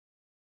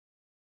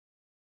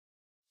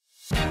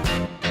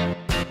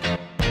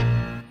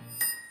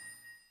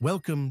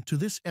Welcome to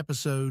this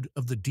episode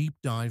of the Deep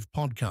Dive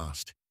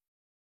podcast.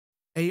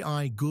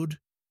 AI good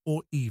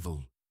or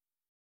evil?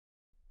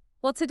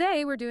 Well,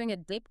 today we're doing a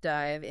deep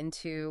dive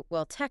into,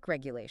 tech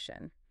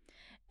regulation.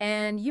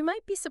 And you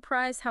might be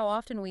surprised how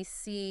often we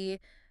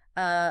see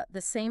the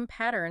same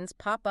patterns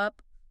pop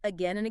up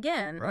again and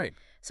again. Right.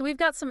 So we've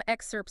got some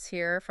excerpts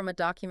here from a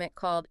document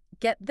called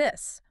Get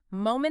This: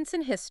 Moments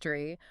in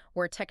History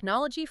Where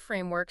Technology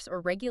Frameworks or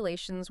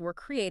Regulations Were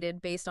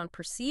Created Based on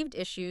Perceived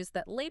Issues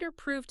That Later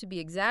Proved to Be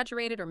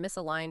Exaggerated or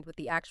Misaligned with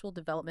the Actual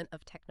Development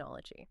of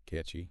Technology.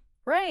 Catchy.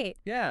 Right.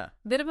 Yeah.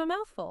 Bit of a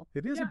mouthful.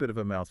 It is a bit of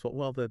a mouthful.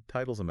 Well, the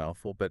title's a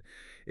mouthful, but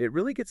it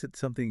really gets at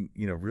something,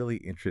 really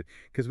interesting.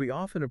 Because we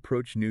often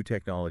approach new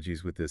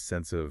technologies with this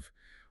sense of,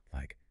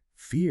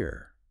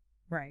 fear,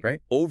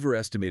 right?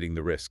 Overestimating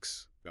the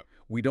risks. Yep.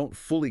 We don't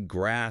fully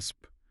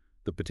grasp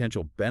the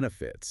potential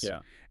benefits. Yeah.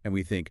 And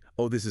we think,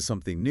 oh, this is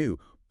something new.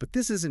 But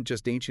this isn't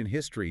just ancient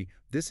history.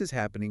 This is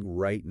happening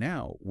right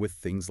now with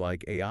things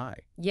like AI.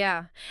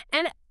 Yeah.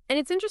 And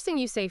it's interesting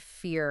you say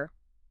fear,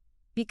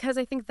 because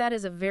I think that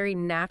is a very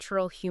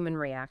natural human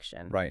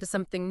reaction to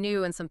something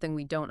new and something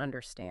we don't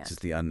understand. It's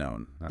just the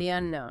unknown. The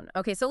unknown.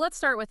 Okay, so let's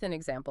start with an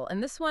example.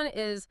 And this one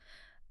is,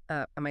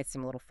 I might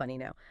seem a little funny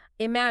now.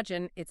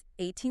 Imagine it's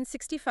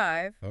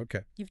 1865. Okay.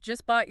 You've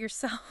just bought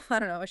yourself,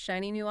 a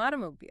shiny new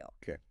automobile.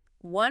 Okay.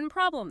 One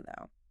problem,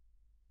 though.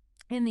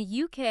 In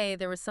the UK,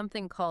 there was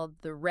something called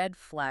the red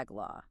flag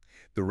law.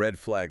 The red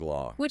flag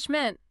law. Which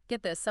meant,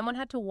 get this, someone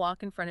had to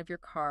walk in front of your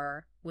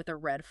car with a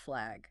red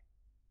flag.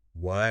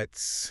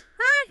 What?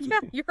 Yeah,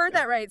 you heard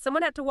that right.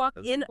 Someone had to walk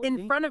in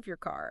front of your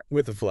car.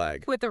 With a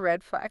flag. With a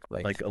red flag.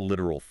 Like a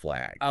literal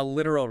flag. A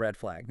literal red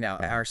flag. Now,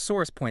 our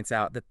source points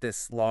out that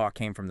this law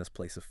came from this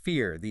place of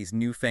fear. These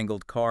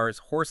newfangled cars,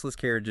 horseless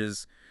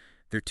carriages,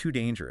 they're too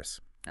dangerous.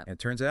 Yep. And it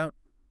turns out,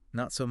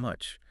 not so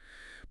much.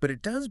 But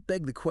it does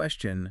beg the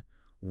question,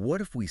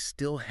 what if we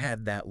still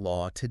had that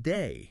law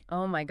today?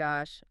 Oh my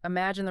gosh.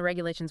 Imagine the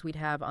regulations we'd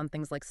have on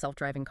things like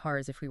self-driving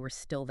cars if we were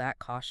still that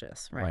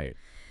cautious, right?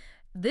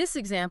 This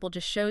example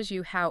just shows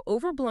you how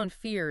overblown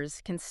fears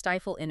can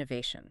stifle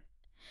innovation.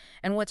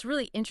 And what's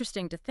really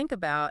interesting to think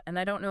about, and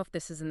I don't know if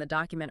this is in the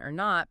document or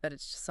not, but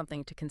it's just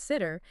something to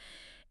consider,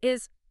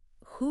 is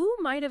who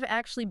might have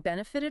actually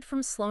benefited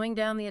from slowing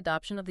down the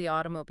adoption of the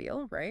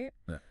automobile, right?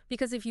 Yeah.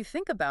 Because if you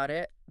think about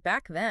it,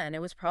 back then,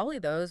 it was probably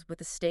those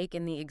with a stake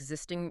in the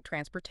existing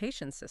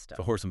transportation system.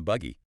 The horse and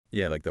buggy.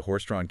 Yeah, like the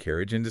horse-drawn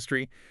carriage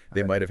industry,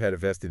 they might have had a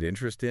vested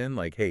interest in,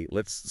 hey,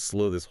 let's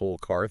slow this whole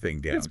car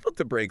thing down. Let's put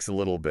the brakes a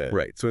little bit.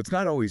 Right. So it's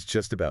not always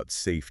just about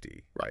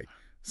safety. Right.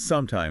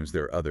 Sometimes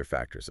there are other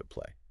factors at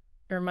play.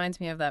 It reminds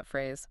me of that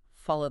phrase,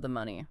 follow the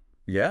money.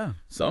 Yeah,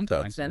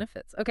 sometimes.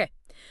 Benefits. Okay.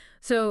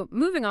 So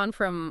moving on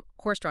from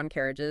horse-drawn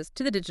carriages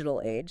to the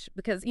digital age,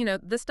 because,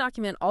 this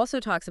document also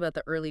talks about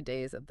the early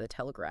days of the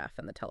telegraph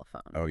and the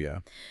telephone. Oh, yeah.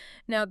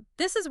 Now,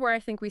 this is where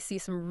I think we see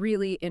some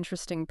really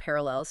interesting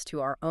parallels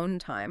to our own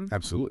time.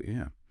 Absolutely,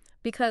 yeah.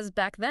 Because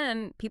back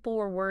then, people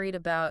were worried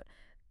about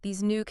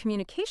these new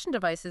communication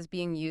devices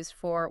being used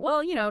for,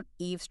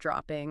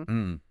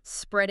 eavesdropping,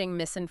 spreading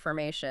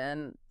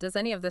misinformation. Does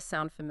any of this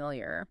sound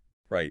familiar?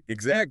 Right,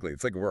 exactly.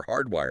 It's like we're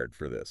hardwired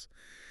for this.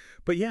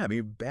 But yeah,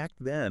 back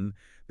then,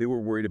 they were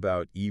worried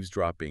about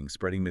eavesdropping,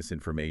 spreading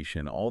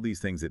misinformation, all these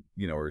things that,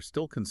 are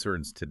still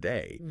concerns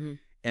today. Mm-hmm.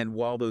 And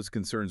while those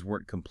concerns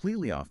weren't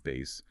completely off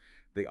base,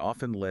 they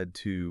often led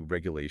to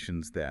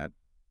regulations that,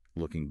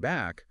 looking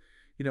back,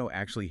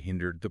 actually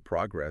hindered the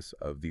progress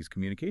of these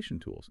communication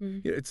tools.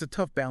 Mm-hmm. It's a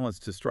tough balance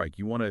to strike.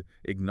 You want to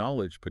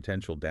acknowledge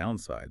potential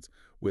downsides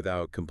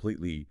without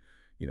completely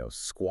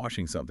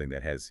squashing something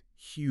that has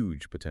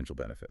huge potential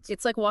benefits.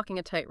 It's like walking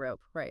a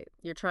tightrope, right?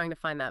 You're trying to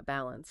find that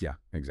balance. Yeah,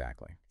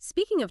 exactly.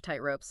 Speaking of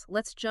tightropes,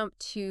 let's jump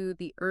to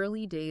the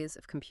early days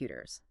of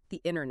computers, the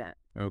internet.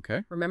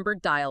 Okay. Remember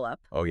dial-up?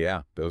 Oh,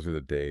 yeah. Those are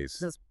the days.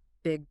 Those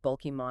big,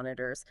 bulky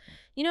monitors.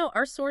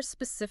 Our source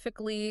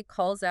specifically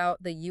calls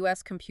out the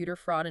U.S. Computer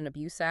Fraud and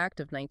Abuse Act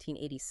of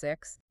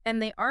 1986,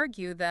 and they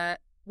argue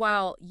that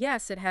while,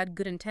 yes, it had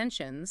good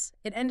intentions,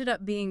 it ended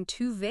up being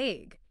too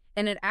vague.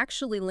 And it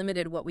actually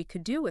limited what we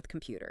could do with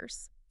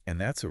computers. And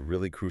that's a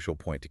really crucial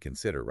point to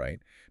consider,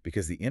 right?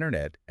 Because the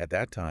internet at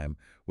that time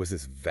was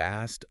this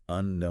vast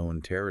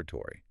unknown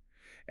territory.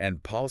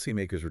 And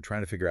policymakers were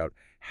trying to figure out,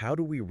 how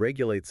do we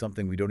regulate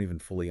something we don't even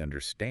fully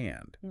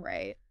understand?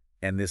 Right.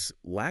 And this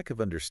lack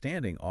of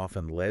understanding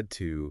often led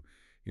to,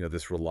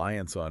 this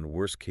reliance on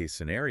worst-case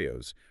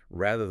scenarios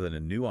rather than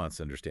a nuanced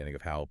understanding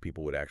of how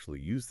people would actually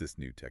use this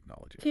new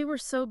technology. They were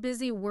so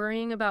busy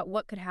worrying about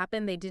what could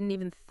happen, they didn't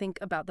even think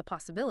about the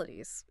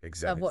possibilities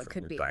of what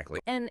could be. Exactly.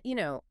 And,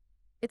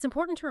 it's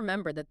important to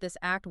remember that this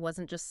act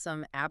wasn't just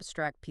some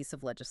abstract piece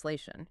of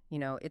legislation.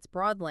 It's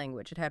broad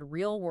language. It had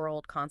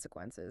real-world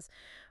consequences.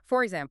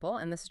 For example,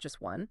 and this is just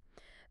one,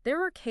 there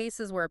were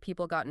cases where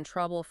people got in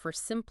trouble for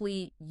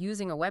simply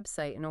using a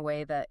website in a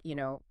way that,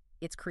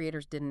 its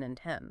creators didn't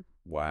intend.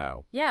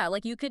 Wow. Yeah,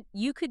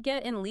 you could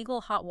get in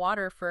legal hot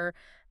water for,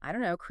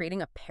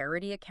 creating a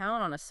parody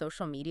account on a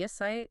social media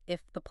site if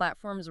the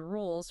platform's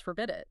rules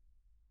forbid it,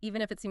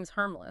 even if it seems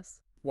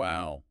harmless.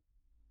 Wow.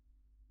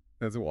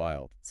 That's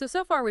wild.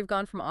 So far we've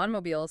gone from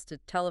automobiles to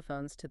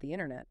telephones to the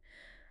internet.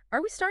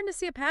 Are we starting to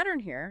see a pattern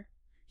here?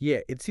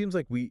 Yeah, it seems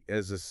like we,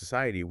 as a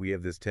society, we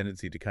have this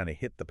tendency to kind of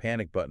hit the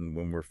panic button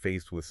when we're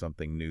faced with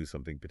something new,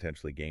 something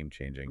potentially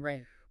game-changing.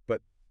 Right.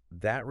 But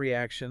that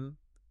reaction,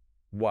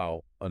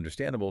 while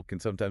understandable, can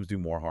sometimes do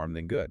more harm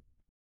than good.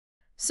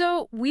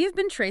 So we've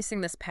been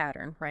tracing this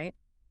pattern, right,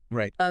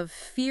 Right. of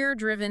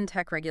fear-driven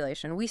tech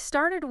regulation. We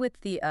started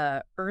with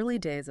the early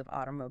days of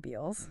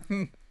automobiles,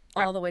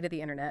 all the way to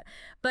the internet.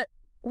 But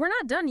we're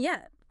not done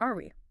yet, are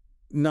we?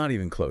 Not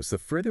even close. The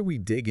further we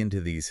dig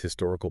into these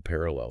historical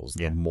parallels,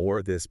 the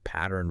more this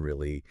pattern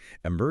really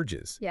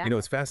emerges. Yeah.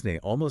 It's fascinating,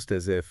 almost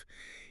as if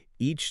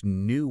each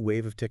new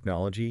wave of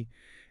technology,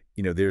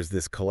 there's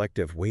this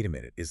collective, wait a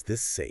minute, is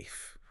this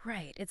safe?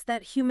 Right. It's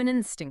that human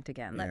instinct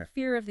again, Yeah. that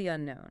fear of the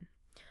unknown.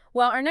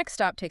 Well, our next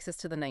stop takes us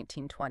to the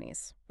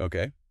 1920s.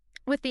 Okay.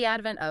 With the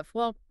advent of,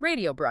 well,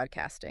 radio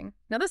broadcasting.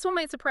 Now, this one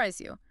might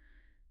surprise you.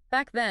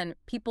 Back then,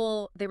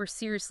 they were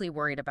seriously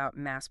worried about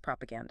mass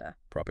propaganda.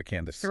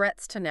 Propaganda.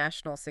 Threats to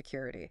national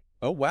security.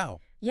 Oh, wow.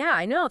 Yeah,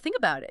 I know. Think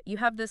about it. You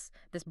have this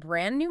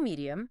brand new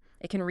medium.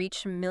 It can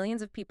reach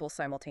millions of people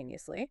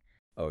simultaneously.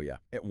 Oh, yeah.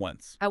 At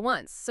once. At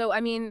once. So, I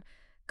mean,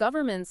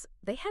 governments,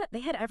 they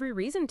had every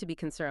reason to be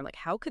concerned. Like,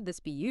 how could this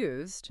be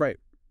used? Right.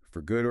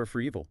 For good or for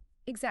evil.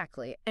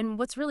 Exactly. And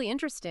what's really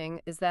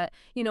interesting is that,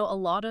 a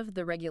lot of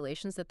the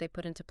regulations that they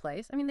put into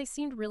place, I mean, they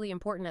seemed really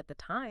important at the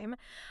time,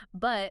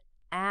 but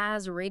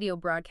as radio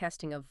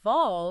broadcasting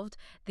evolved,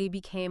 they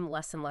became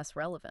less and less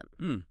relevant.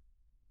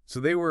 So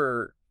they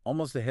were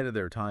almost ahead of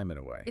their time in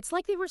a way. It's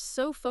like they were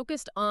so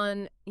focused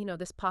on,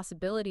 this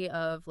possibility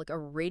of like a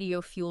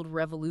radio-fueled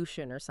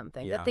revolution or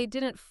something that they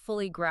didn't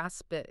fully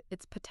grasp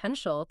its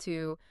potential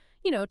to,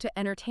 to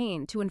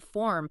entertain, to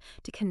inform,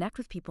 to connect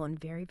with people in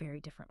very, very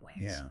different ways.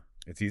 Yeah.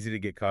 It's easy to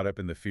get caught up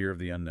in the fear of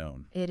the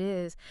unknown. It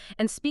is.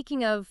 And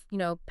speaking of,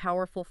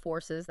 powerful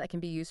forces that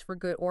can be used for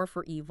good or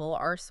for evil,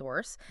 our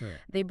source,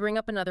 they bring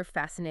up another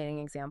fascinating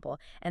example,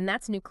 and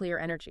that's nuclear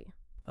energy.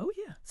 Oh,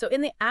 yeah. So in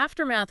the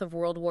aftermath of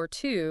World War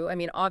II, I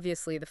mean,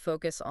 obviously the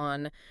focus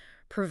on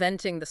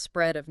preventing the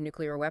spread of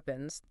nuclear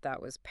weapons,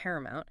 that was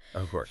paramount.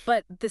 Of course.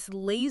 But this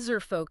laser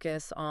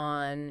focus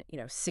on,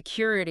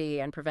 security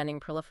and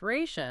preventing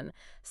proliferation,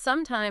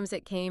 sometimes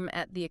it came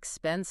at the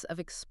expense of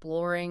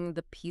exploring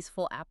the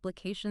peaceful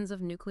applications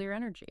of nuclear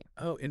energy.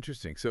 Oh,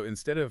 interesting. So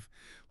instead of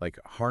like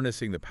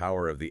harnessing the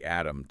power of the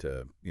atom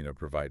to,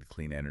 provide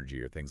clean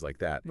energy or things like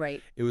that,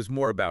 Right. it was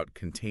more about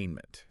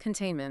containment.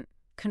 Containment,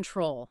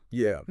 control.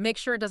 Yeah. Make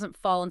sure it doesn't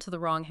fall into the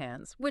wrong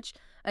hands, which,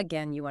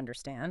 again, you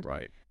understand.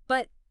 Right.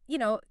 But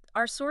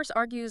our source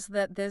argues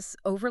that this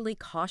overly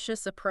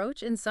cautious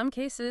approach, in some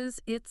cases,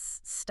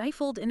 it's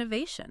stifled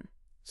innovation.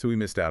 So we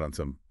missed out on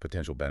some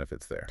potential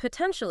benefits there.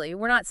 Potentially.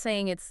 We're not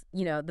saying it's,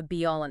 the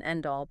be-all and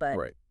end-all, but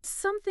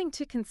something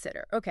to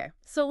consider. Okay,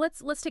 so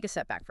let's take a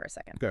step back for a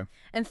second. Okay.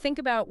 And think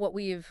about what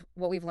we've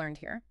learned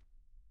here.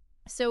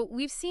 So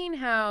we've seen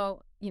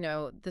how,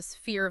 this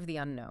fear of the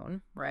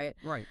unknown, right?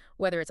 Right.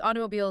 Whether it's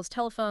automobiles,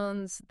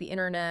 telephones, the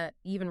internet,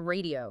 even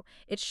radio,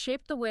 it's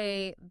shaped the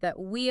way that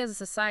we as a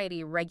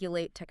society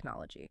regulate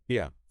technology.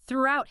 Yeah.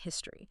 Throughout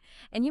history.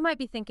 And you might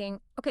be thinking,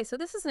 okay, so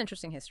this is an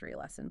interesting history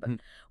lesson, but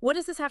what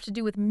does this have to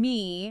do with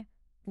me,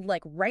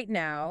 like right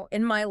now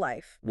in my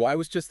life? Well, I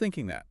was just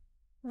thinking that.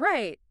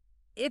 Right.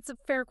 It's a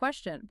fair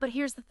question. But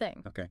here's the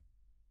thing. Okay.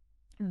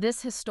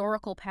 This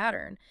historical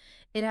pattern,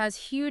 it has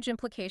huge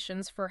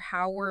implications for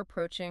how we're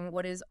approaching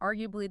what is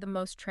arguably the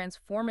most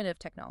transformative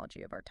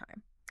technology of our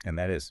time. And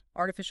that is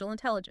Artificial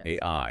intelligence.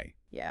 AI.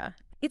 Yeah.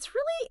 It's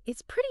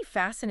pretty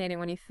fascinating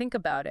when you think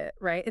about it,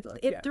 right?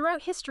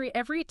 Throughout history,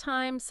 every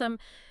time some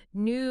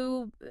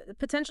new,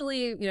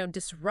 potentially,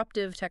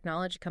 disruptive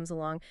technology comes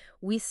along,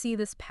 we see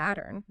this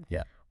pattern.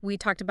 Yeah. We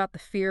talked about the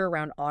fear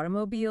around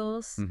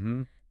automobiles,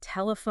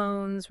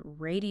 telephones,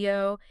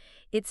 radio.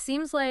 It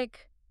seems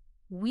like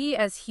we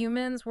as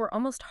humans, we're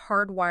almost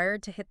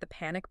hardwired to hit the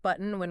panic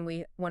button when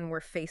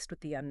we're faced with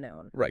the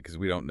unknown. Right, because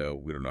we don't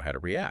know how to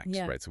react,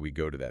 right? So we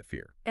go to that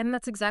fear. And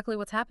that's exactly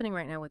what's happening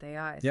right now with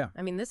AI. Yeah.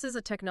 I mean, this is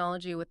a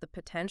technology with the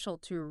potential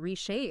to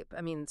reshape,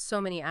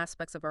 so many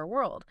aspects of our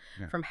world,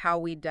 from how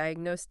we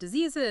diagnose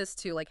diseases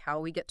to like how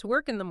we get to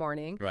work in the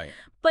morning. Right.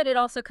 But it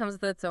also comes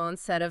with its own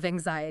set of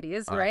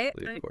anxieties, right?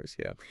 Of course,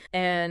 yeah.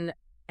 And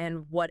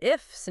what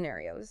if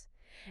scenarios.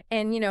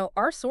 And,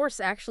 our source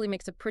actually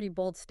makes a pretty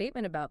bold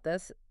statement about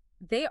this.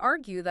 They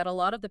argue that a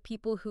lot of the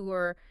people who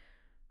are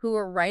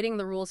writing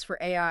the rules for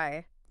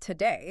AI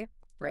today,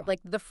 right, like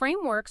the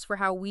frameworks for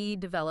how we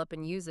develop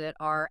and use it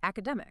are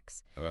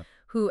academics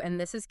who, and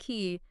this is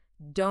key,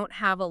 don't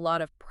have a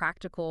lot of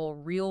practical,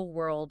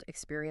 real-world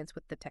experience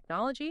with the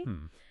technology.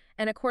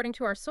 And according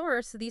to our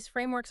source, these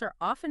frameworks are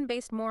often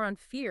based more on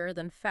fear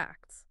than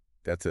facts.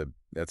 That's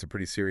a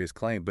pretty serious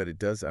claim, but it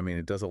does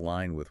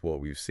align with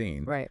what we've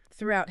seen. Right.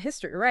 Throughout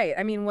history, right.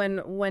 I mean,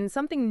 when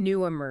something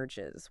new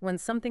emerges, when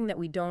something that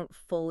we don't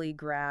fully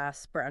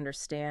grasp or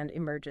understand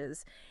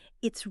emerges,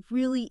 it's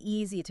really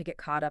easy to get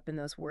caught up in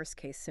those worst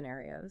case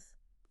scenarios.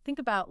 Think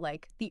about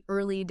like the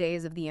early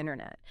days of the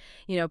internet.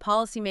 You know,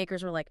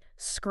 policymakers were like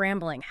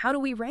scrambling. How do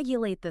we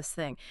regulate this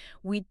thing?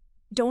 We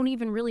don't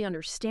even really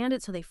understand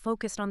it, so they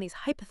focused on these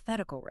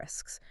hypothetical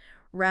risks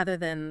rather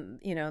than,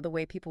 the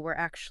way people were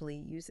actually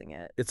using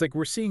it. It's like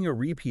we're seeing a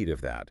repeat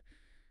of that.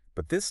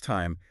 But this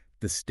time,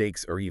 the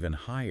stakes are even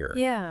higher.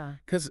 Yeah.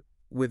 Because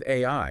with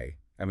AI,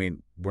 I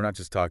mean, we're not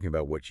just talking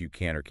about what you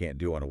can or can't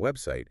do on a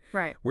website.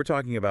 Right. We're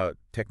talking about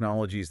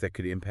technologies that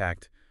could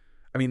impact,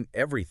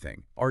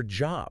 everything. Our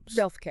jobs.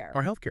 Healthcare.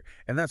 Our healthcare.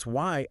 And that's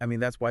why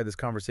this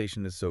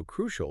conversation is so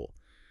crucial.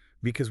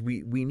 Because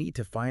we need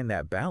to find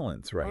that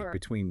balance, right, Sure.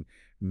 between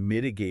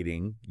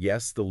mitigating,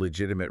 yes, the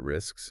legitimate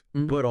risks,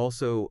 but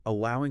also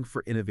allowing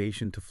for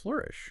innovation to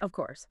flourish. Of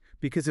course.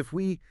 Because if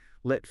we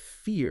let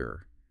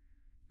fear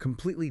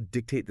completely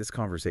dictate this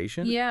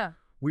conversation, Yeah.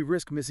 we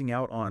risk missing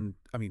out on,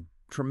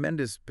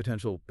 tremendous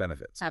potential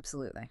benefits.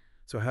 Absolutely.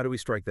 So how do we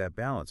strike that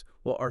balance?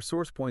 Well, our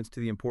source points to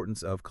the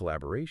importance of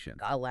collaboration.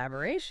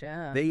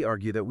 Collaboration. They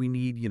argue that we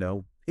need,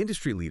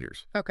 industry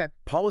leaders, Okay.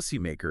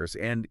 policymakers,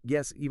 and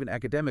yes, even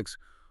academics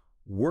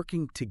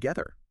working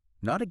together,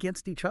 not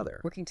against each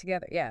other. Working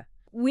together, yeah.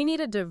 We need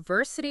a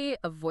diversity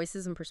of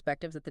voices and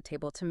perspectives at the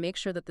table to make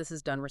sure that this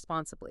is done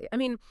responsibly.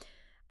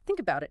 Think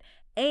about it.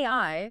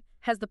 AI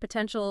has the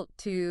potential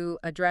to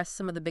address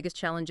some of the biggest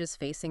challenges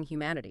facing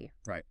humanity.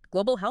 Right.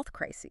 Global health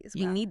crises.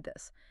 We need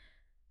this.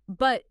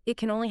 But it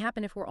can only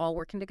happen if we're all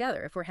working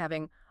together, if we're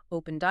having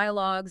open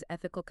dialogues,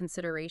 ethical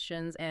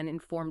considerations, and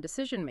informed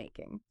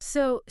decision-making.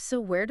 So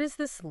where does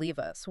this leave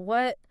us?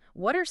 What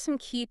are some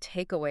key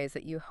takeaways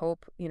that you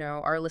hope,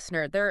 our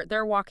listener,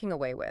 they're walking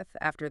away with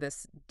after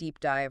this deep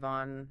dive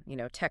on,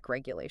 tech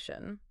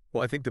regulation?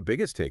 Well, I think the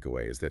biggest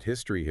takeaway is that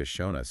history has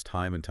shown us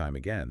time and time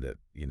again that,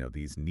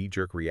 these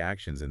knee-jerk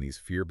reactions and these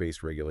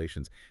fear-based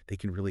regulations, they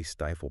can really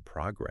stifle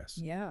progress.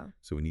 Yeah.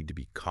 So we need to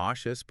be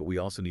cautious, but we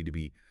also need to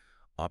be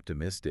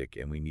optimistic,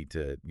 and we need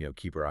to,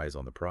 keep our eyes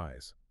on the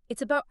prize.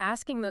 It's about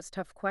asking those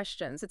tough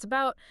questions. It's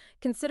about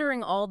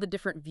considering all the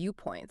different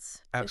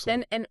viewpoints.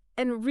 Absolutely.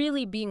 And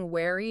really being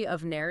wary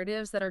of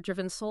narratives that are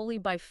driven solely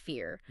by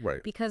fear.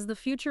 Right. Because the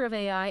future of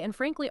AI, and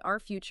frankly, our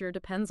future,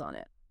 depends on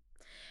it.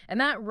 And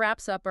that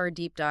wraps up our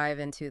deep dive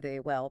into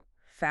the,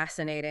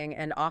 fascinating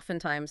and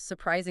oftentimes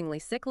surprisingly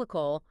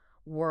cyclical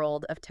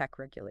world of tech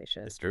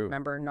regulation. It's true.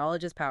 Remember,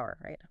 knowledge is power,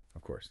 right?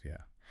 Of course, yeah.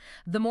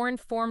 The more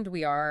informed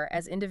we are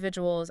as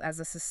individuals,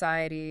 as a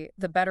society,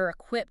 the better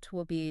equipped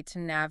we'll be to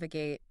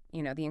navigate,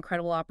 the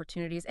incredible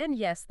opportunities and,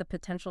 yes, the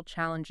potential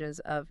challenges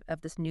of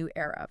this new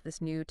era, of this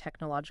new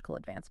technological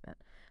advancement.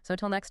 So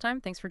until next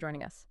time, thanks for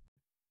joining us.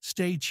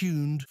 Stay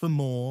tuned for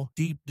more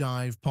Deep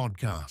Dive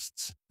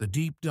podcasts. The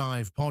Deep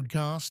Dive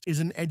podcast is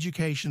an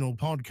educational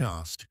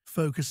podcast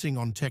focusing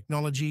on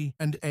technology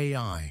and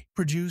AI,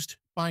 produced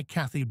by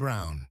Kathy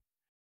Brown,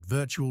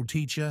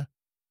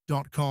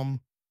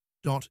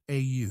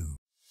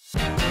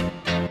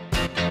 virtualteacher.com.au.